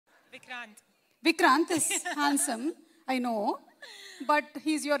Vikranth. Vikranth is handsome, I know, but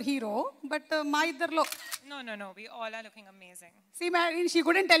he's your hero. But my iddarlo. No. We all are looking amazing. See, Mehreen, she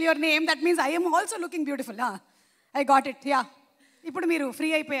couldn't tell your name. That means I am also looking beautiful. Huh? I got it. Yeah. ఇప్పుడు మీరు free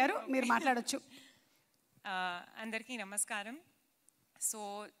అయిపోయారు మీరు మాట్లాడొచ్చు Andarki namaskaram. So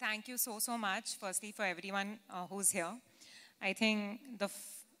thank you so much firstly for everyone who's here. I think the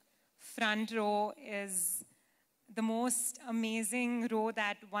front row is the most amazing row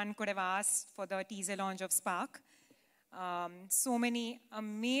that one could have asked for the teaser launch of Spark. So many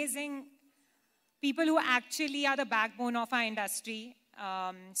amazing people who actually are the backbone of our industry.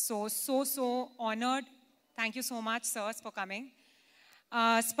 So honored. Thank you so much, sirs, for coming.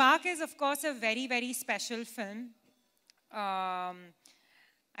 Spark is, of course, a very special film.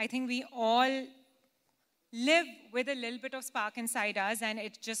 I think we all live with a little bit of spark inside us, and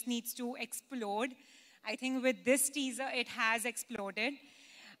it just needs to explode. I think with this teaser, it has exploded.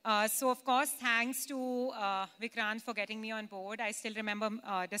 So, of course, thanks to Vikranth for getting me on board. I still remember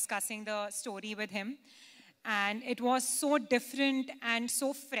discussing the story with him. And it was so different and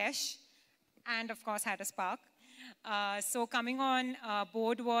so fresh, and, of course, had a spark. So coming on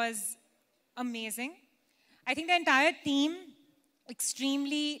board was amazing. I think the entire team,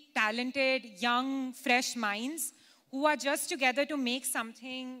 extremely talented, young, fresh minds who are just together to make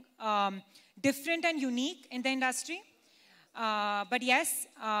something different and unique in the industry. But yes,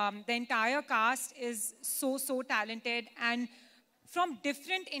 the entire cast is so talented and from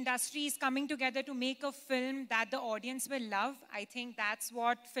different industries coming together to make a film that the audience will love. I think that's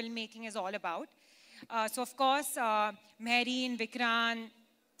what filmmaking is all about. So of course, Mehreen, Vikranth,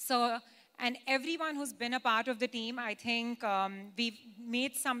 sir, and everyone who's been a part of the team, I think we've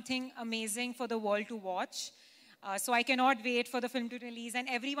made something amazing for the world to watch. So I cannot wait for the film to release and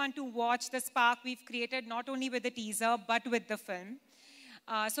everyone to watch the spark we've created, not only with the teaser, but with the film.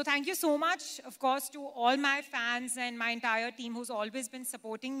 So thank you so much, of course, to all my fans and my entire team who's always been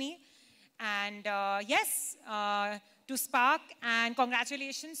supporting me. And yes, to Spark, and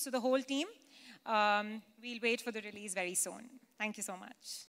congratulations to the whole team. We'll wait for the release very soon. Thank you so much.